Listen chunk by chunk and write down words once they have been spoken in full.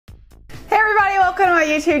welcome to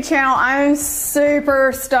my YouTube channel. I'm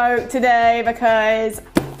super stoked today because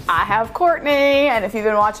I have Courtney, and if you've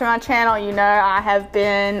been watching my channel, you know I have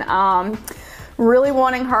been really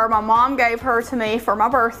wanting her. My mom gave her to me for my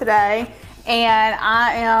birthday, and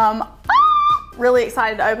I am really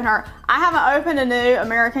excited to open her. I haven't opened a new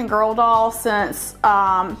American Girl doll since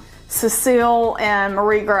Cecile and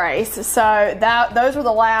Marie Grace, so those were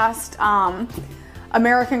the last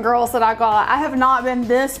American Girls that I got. I have not been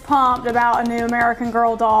this pumped about a new American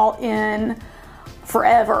Girl doll in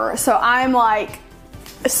forever, so I'm like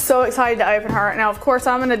so excited to open her. Now, of course,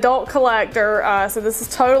 I'm an adult collector, so this is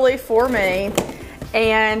totally for me,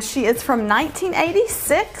 and she is from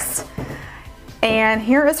 1986, and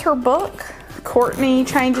here is her book, Courtney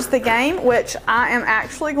Changes the Game, which I am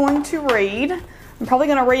actually going to read. I'm probably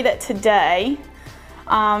going to read it today.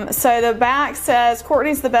 So the back says,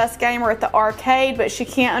 Courtney's the best gamer at the arcade, but she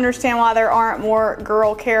can't understand why there aren't more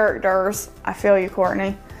girl characters. I feel you,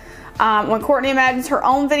 Courtney. When Courtney imagines her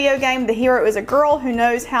own video game, the hero is a girl who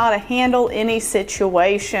knows how to handle any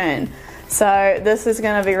situation. So this is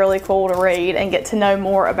going to be really cool to read and get to know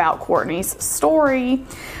more about Courtney's story.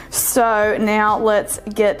 So now let's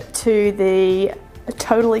get to the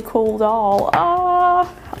totally cool doll. All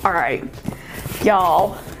right,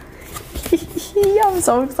 y'all. I'm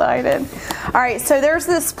so excited. All right, so there's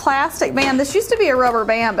this plastic band. This used to be a rubber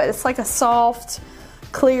band, but it's like a soft,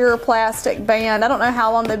 clear plastic band. I don't know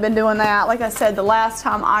how long they've been doing that. Like I said, the last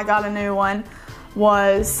time I got a new one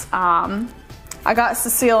was, I got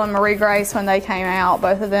Cecile and Marie Grace when they came out,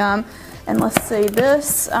 both of them. And let's see,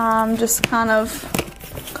 this just kind of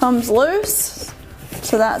comes loose,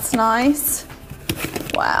 so that's nice.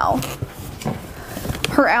 Wow.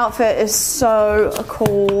 Her outfit is so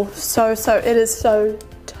cool, it is so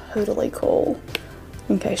totally cool,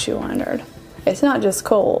 in case you wondered. It's not just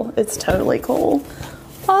cool, it's totally cool.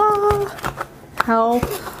 Ah, how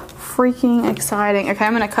freaking exciting. Okay,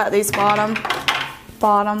 I'm gonna cut these bottom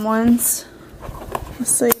ones.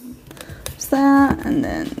 Let's see, there's that, and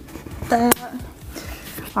then that.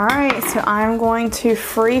 All right, so I'm going to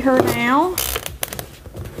free her now.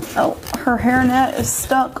 Oh, her hairnet is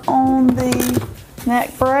stuck on the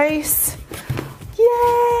neck brace.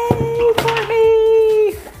 Yay,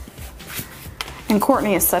 Courtney! And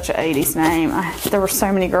Courtney is such an 80s name. There were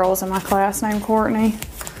so many girls in my class named Courtney.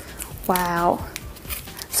 Wow.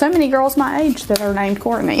 So many girls my age that are named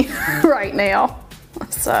Courtney right now.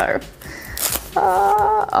 So,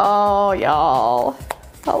 oh, y'all.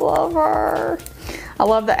 I love her. I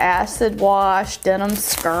love the acid wash denim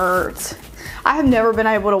skirt. I have never been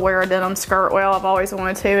able to wear a denim skirt well. I've always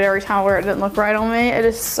wanted to, but every time I wear it, it didn't look right on me. It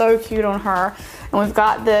is so cute on her. And we've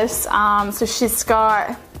got this, so she's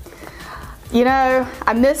got, you know,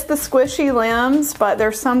 I miss the squishy limbs, but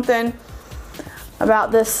there's something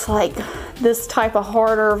about this, like, this type of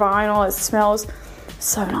harder vinyl. It smells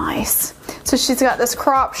so nice. So she's got this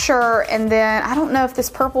crop shirt, and then I don't know if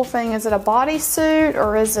this purple thing, is it a bodysuit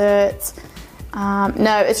or is it...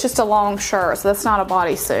 no, it's just a long shirt, so that's not a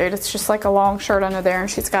bodysuit. It's just like a long shirt under there, and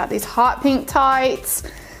she's got these hot pink tights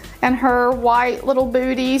and her white little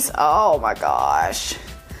booties. Oh my gosh.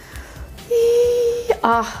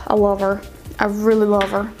 I love her. I really love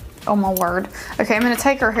her. Oh my word. Okay, I'm going to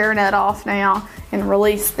take her hairnet off now and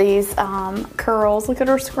release these curls. Look at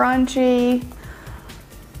her scrunchie.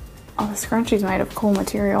 Oh, the scrunchie's made of cool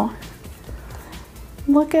material.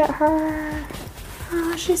 Look at her.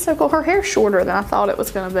 Oh, she's so cool. Her hair's shorter than I thought it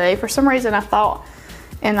was going to be. For some reason, I thought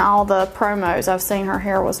in all the promos I've seen her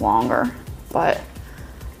hair was longer, but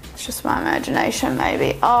it's just my imagination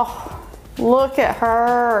maybe. Oh, look at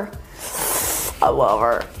her. I love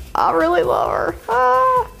her. I really love her.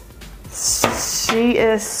 Ah, she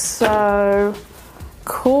is so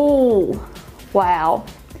cool. Wow.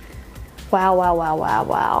 Wow, wow, wow, wow,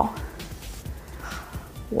 wow.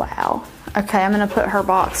 Wow. Okay, I'm going to put her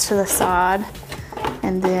box to the side.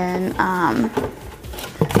 And then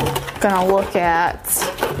gonna look at,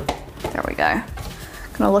 there we go,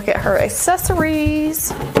 gonna look at her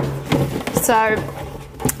accessories. So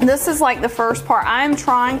this is like the first part. I'm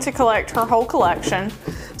trying to collect her whole collection.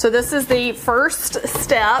 So this is the first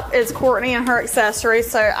step, is Courtney and her accessories,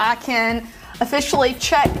 so I can officially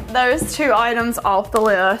check those two items off the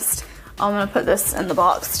list. I'm gonna put this in the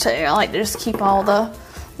box too. I like to just keep all the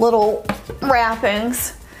little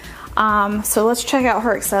wrappings. So let's check out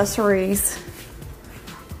her accessories.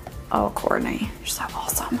 Oh, Courtney, you're so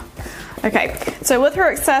awesome. Okay, so with her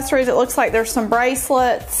accessories, it looks like there's some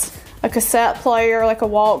bracelets, a cassette player, like a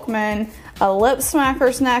Walkman, a lip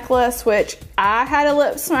smacker's necklace, which I had a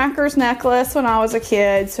lip smacker's necklace when I was a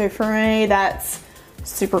kid. So for me, that's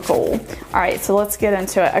Super cool. All right, so let's get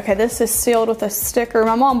into it. Okay, this is sealed with a sticker.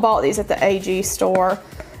 My mom bought these at the AG store.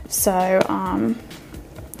 So,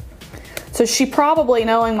 so she probably,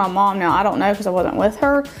 knowing my mom now, I don't know because I wasn't with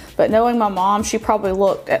her, but knowing my mom, she probably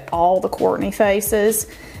looked at all the Courtney faces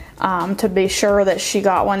to be sure that she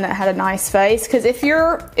got one that had a nice face. Because if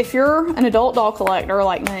you're an adult doll collector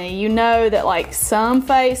like me, you know that like some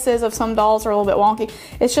faces of some dolls are a little bit wonky.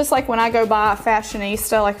 It's just like when I go buy a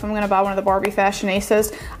fashionista, like if I'm going to buy one of the Barbie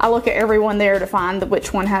fashionistas, I look at everyone there to find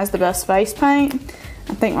which one has the best face paint.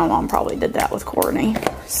 I think my mom probably did that with Courtney.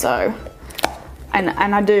 So, and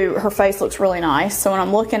I do, her face looks really nice. So when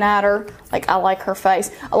I'm looking at her, like I like her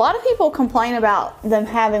face. A lot of people complain about them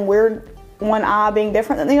having weird, one eye being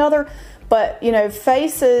different than the other, but you know,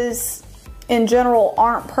 faces in general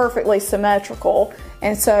aren't perfectly symmetrical,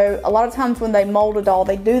 and so a lot of times when they mold a doll,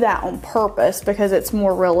 they do that on purpose because it's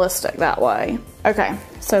more realistic that way. Okay,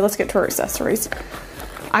 so let's get to her accessories.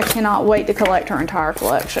 I cannot wait to collect her entire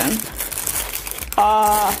collection.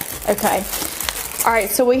 Okay. All right,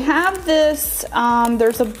 so we have this,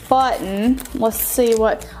 there's a button. Let's see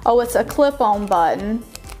what, oh, it's a clip-on button.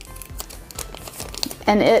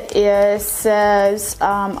 And it says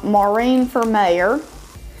Maureen for Mayor.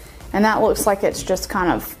 And that looks like it's just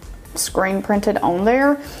kind of screen printed on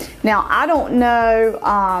there. Now, I don't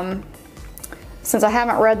know, since I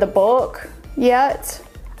haven't read the book yet,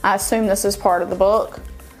 I assume this is part of the book.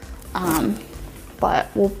 But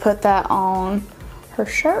we'll put that on her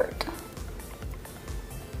shirt.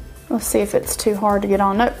 Let's see if it's too hard to get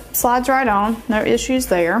on. Nope, slides right on, no issues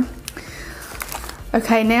there.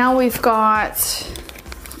 Okay, now we've got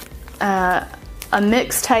a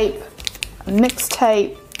mixtape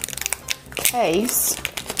case.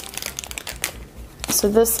 So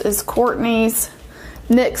this is Courtney's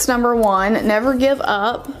mix #1, Never Give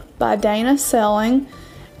Up by Dana Selling,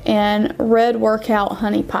 and Red Workout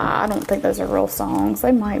Honey Pie. I don't think those are real songs.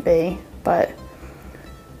 They might be, but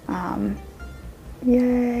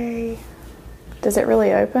yay. Does it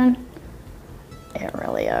really open? It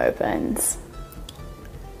really opens.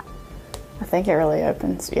 I think it really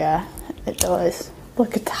opens. Yeah, it does.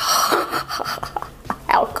 Look at that.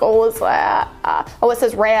 How cool is that? Oh, it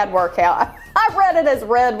says Rad Workout. I read it as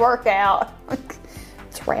Red Workout.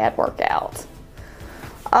 It's Rad Workout.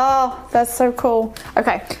 Oh, that's so cool.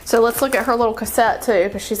 Okay, so let's look at her little cassette too,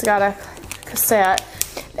 because she's got a cassette.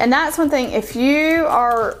 And that's one thing, if you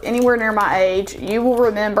are anywhere near my age, you will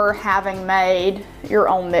remember having made your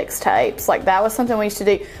own mixtapes. Like that was something we used to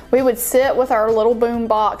do. We would sit with our little boom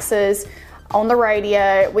boxes on the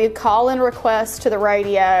radio. We'd call in requests to the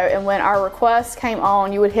radio, and when our request came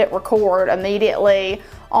on, you would hit record immediately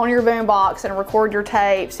on your boom box and record your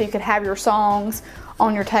tape so you could have your songs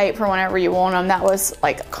on your tape for whenever you want them. That was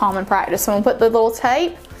like common practice. So I'm gonna put the little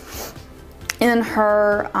tape in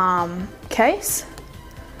her case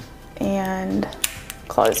and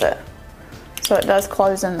close it. So it does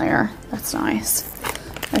close in there. That's nice.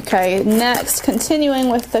 Okay, next, continuing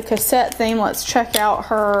with the cassette theme, let's check out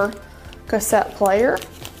her cassette player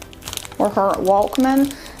or her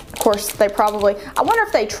Walkman. Of course, they probably, I wonder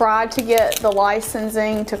if they tried to get the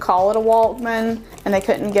licensing to call it a Walkman and they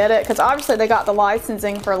couldn't get it, because obviously they got the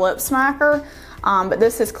licensing for Lip Smacker, but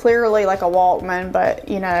this is clearly like a Walkman, but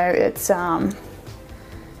you know, it's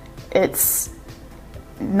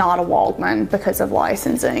not a Walkman because of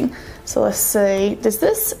licensing. So let's see, is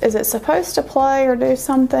it supposed to play or do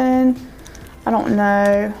something? I don't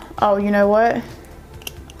know. Oh, you know what?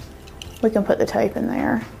 We can put the tape in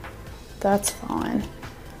there. That's fine.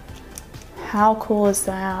 How cool is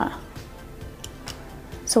that?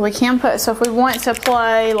 So we can put, so if we want to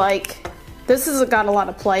play, like, this has got a lot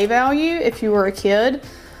of play value if you were a kid,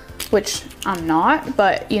 which I'm not,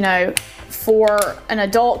 but you know, for an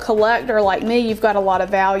adult collector like me, you've got a lot of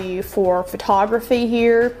value for photography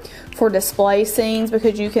here, for display scenes,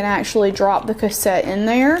 because you can actually drop the cassette in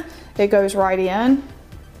there. It goes right in,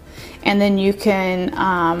 and then you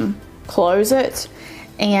can close it,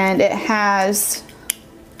 and it has,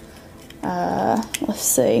 let's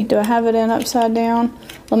see, do I have it in upside down?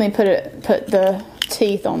 Let me put the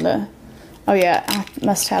teeth on the, oh yeah, I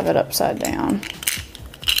must have it upside down.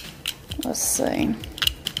 Let's see.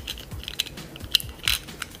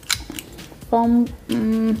 What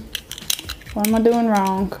am I doing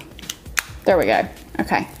wrong? There we go.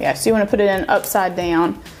 Okay, yeah, so you want to put it in upside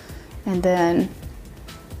down and then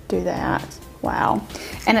do that. Wow.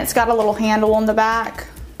 And it's got a little handle on the back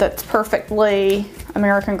that's perfectly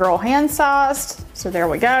American Girl hand sized. So there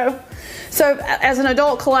we go. So as an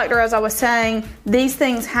adult collector, as I was saying, these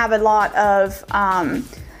things have a lot of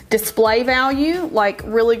display value, like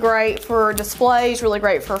really great for displays, really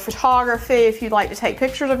great for photography if you'd like to take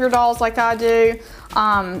pictures of your dolls like I do.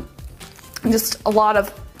 Just a lot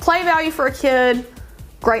of play value for a kid,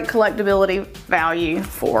 great collectability value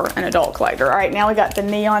for an adult collector. All right, now we got the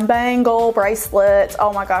neon bangle bracelets.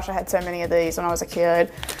 Oh my gosh, I had so many of these when I was a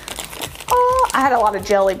kid. Oh, I had a lot of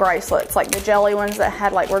jelly bracelets, like the jelly ones that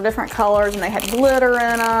had like were different colors and they had glitter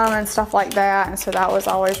in them and stuff like that. And so that was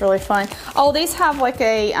always really fun. Oh, these have like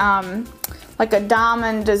a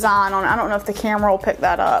diamond design on it. I don't know if the camera will pick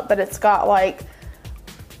that up, but it's got like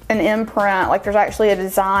an imprint. Like there's actually a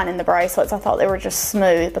design in the bracelets. I thought they were just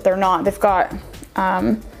smooth, but they're not. They've got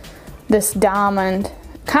this diamond.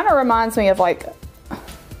 Kind of reminds me of like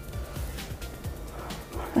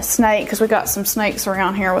a snake, because we got some snakes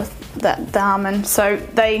around here with that diamond. So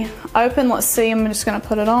they open, let's see, I'm just gonna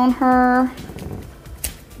put it on her.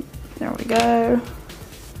 There we go.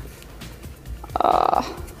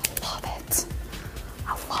 Love it.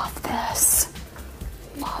 I love this.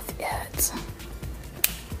 Love it.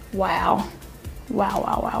 Wow. Wow,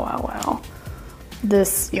 wow, wow, wow, wow.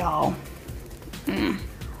 This, y'all,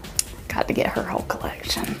 got to get her whole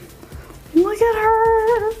collection. Look at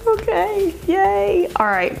her. Okay, yay. All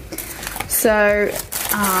right, so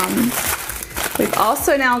we've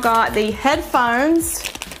also now got the headphones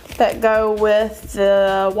that go with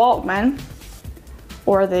the Walkman,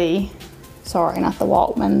 or the, sorry, not the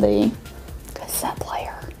Walkman, the cassette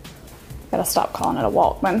player. Gotta stop calling it a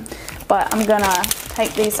Walkman. But I'm gonna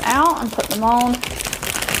take these out and put them on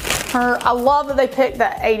her. I love that they picked the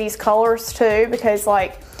 80s colors too, because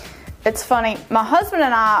like, it's funny, my husband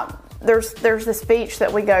and I, there's this beach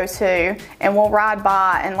that we go to and we'll ride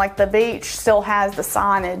by, and like the beach still has the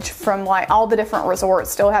signage from like all the different resorts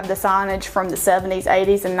still have the signage from the 70s,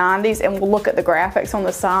 80s, and 90s, and we'll look at the graphics on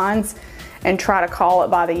the signs and try to call it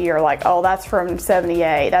by the year, like, oh, that's from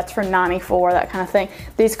 78, that's from 94, that kind of thing.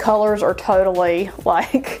 These colors are totally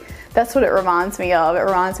like, that's what it reminds me of. It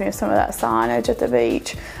reminds me of some of that signage at the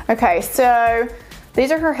beach. Okay, so these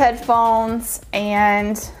are her headphones,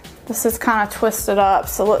 and this is kind of twisted up.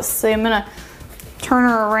 So let's see, I'm gonna turn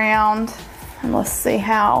her around and let's see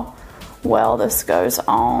how well this goes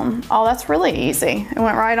on. Oh, that's really easy. It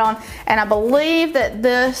went right on. And I believe that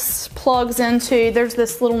this plugs into, there's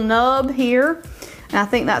this little nub here, and I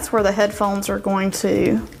think that's where the headphones are going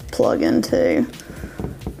to plug into.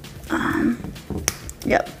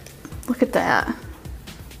 Yep, look at that.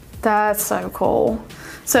 That's so cool.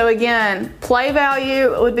 So again, play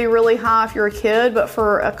value would be really high if you're a kid, but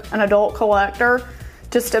for an adult collector,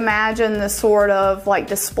 just imagine the sort of like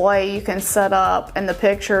display you can set up and the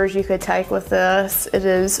pictures you could take with this. It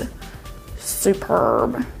is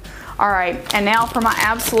superb. All right, and now for my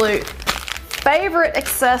absolute favorite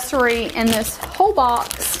accessory in this whole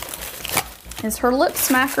box is her lip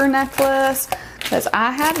smacker necklace, because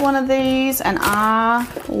I had one of these and I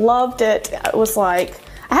loved it. It was like,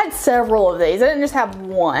 I had several of these. I didn't just have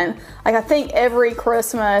one. Like, I think every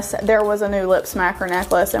Christmas there was a new lip smacker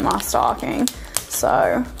necklace in my stocking.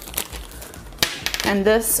 So, and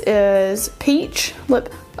this is peach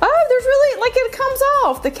lip. Oh, there's really, like, it comes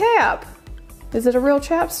off the cap. Is it a real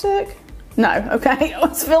chapstick? No, okay. I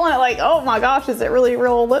was feeling it like, oh my gosh, is it really a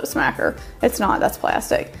real lip smacker? It's not, that's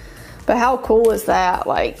plastic. But how cool is that?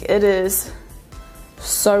 Like, it is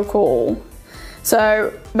so cool.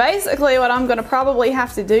 So basically what I'm gonna probably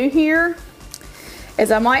have to do here is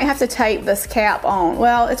I might have to tape this cap on.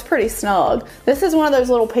 Well, it's pretty snug. This is one of those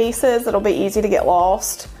little pieces that'll be easy to get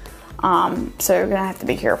lost. So you're gonna have to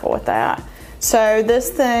be careful with that. So this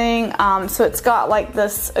thing, so it's got like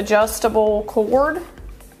this adjustable cord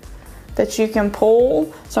that you can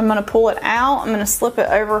pull. So I'm gonna pull it out, I'm gonna slip it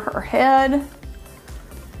over her head.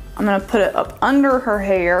 I'm gonna put it up under her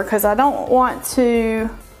hair because I don't want to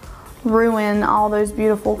ruin all those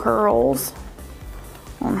beautiful curls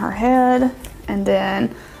on her head. And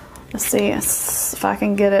then let's see if I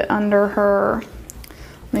can get it under her.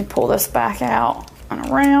 Let me pull this back out and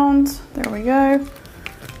around. There we go.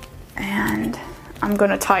 And I'm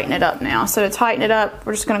going to tighten it up now. So to tighten it up,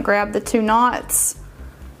 we're just going to grab the 2 knots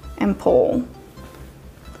and pull.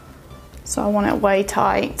 So I want it way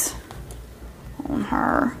tight on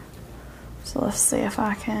her. So let's see if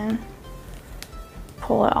I can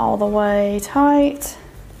pull it all the way tight.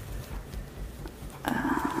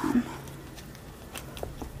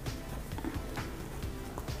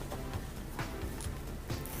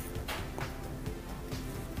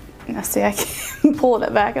 Now see, I can pull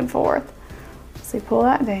it back and forth. So you pull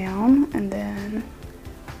that down, and then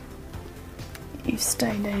you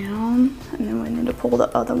stay down, and then we need to pull the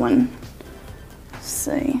other one,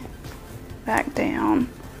 see, back down.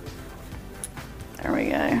 There we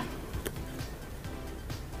go.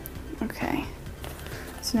 Okay.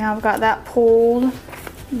 So now I've got that pulled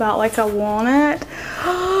about like I want it.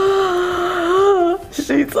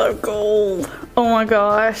 She's so cool. Oh my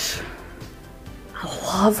gosh. I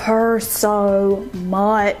love her so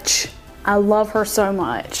much. I love her so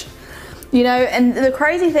much. You know, and the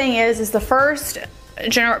crazy thing is the first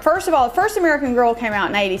of all, the first American Girl came out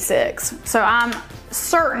in '86. So I'm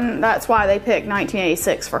certain that's why they picked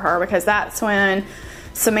 1986 for her, because that's when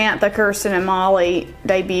Samantha, Kirsten, and Molly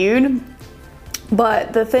debuted.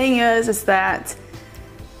 But the thing is that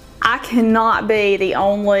I cannot be the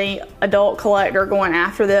only adult collector going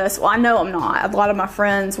after this. Well, I know I'm not. A lot of my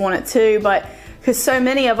friends want it too, but because so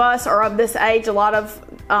many of us are of this age, a lot of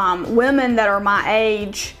women that are my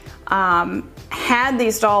age had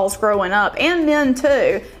these dolls growing up, and men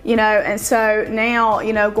too, you know. And so now,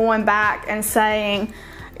 you know, going back and saying,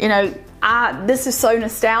 you know, this is so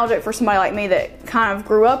nostalgic for somebody like me that kind of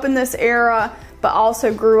grew up in this era, but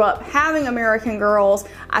also grew up having American Girls.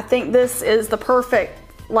 I think this is the perfect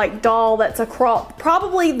like doll that's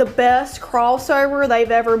probably the best crossover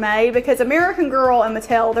they've ever made, because American Girl and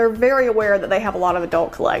Mattel, they're very aware that they have a lot of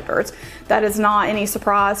adult collectors. That is not any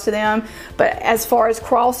surprise to them. But as far as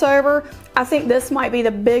crossover, I think this might be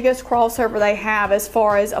the biggest crossover they have as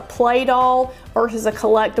far as a play doll versus a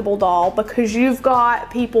collectible doll, because you've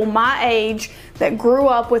got people my age that grew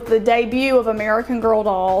up with the debut of American Girl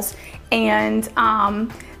dolls, and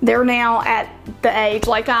they're now at the age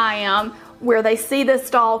like I am, where they see this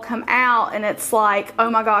doll come out and it's like, oh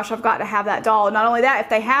my gosh, I've got to have that doll. Not only that, if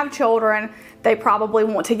they have children, they probably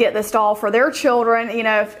want to get this doll for their children. You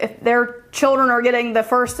know, if their children are getting the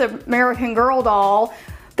first American Girl doll,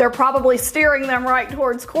 they're probably steering them right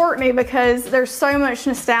towards Courtney, because there's so much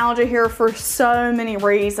nostalgia here for so many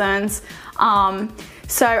reasons.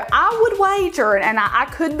 So I would wager, and I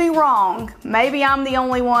could be wrong, maybe I'm the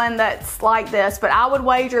only one that's like this, but I would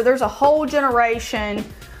wager there's a whole generation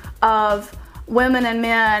of women and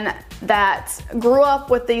men that grew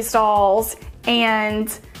up with these dolls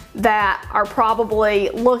and that are probably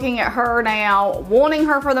looking at her now, wanting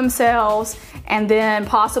her for themselves, and then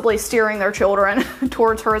possibly steering their children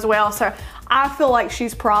towards her as well. So I feel like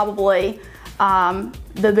she's probably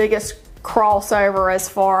the biggest crossover as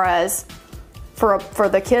far as for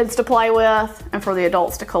the kids to play with and for the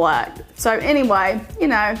adults to collect. So anyway, you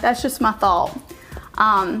know, that's just my thought.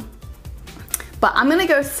 But I'm gonna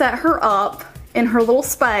go set her up in her little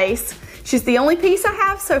space. She's the only piece I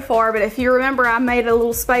have so far, but if you remember, I made a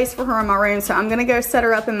little space for her in my room, so I'm gonna go set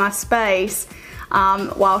her up in my space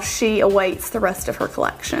while she awaits the rest of her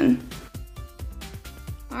collection.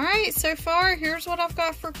 All right, so far, here's what I've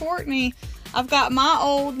got for Courtney. I've got my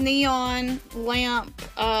old neon lamp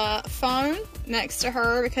phone next to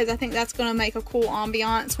her, because I think that's gonna make a cool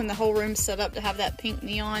ambiance when the whole room's set up to have that pink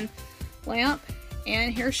neon lamp.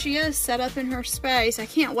 And here she is set up in her space. I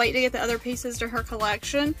can't wait to get the other pieces to her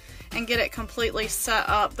collection and get it completely set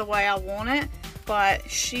up the way I want it. But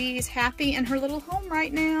she's happy in her little home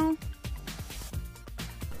right now.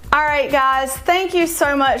 Alright guys, thank you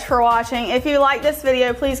so much for watching. If you like this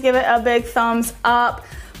video, please give it a big thumbs up.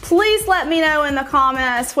 Please let me know in the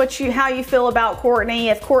comments how you feel about Courtney.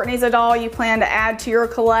 If Courtney's a doll you plan to add to your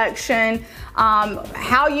collection,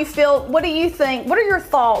 how you feel, what do you think, what are your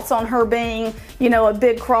thoughts on her being, you know, a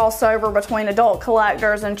big crossover between adult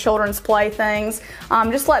collectors and children's playthings?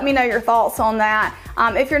 Just let me know your thoughts on that.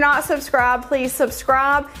 If you're not subscribed, please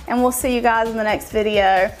subscribe, and we'll see you guys in the next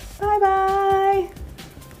video. Bye bye.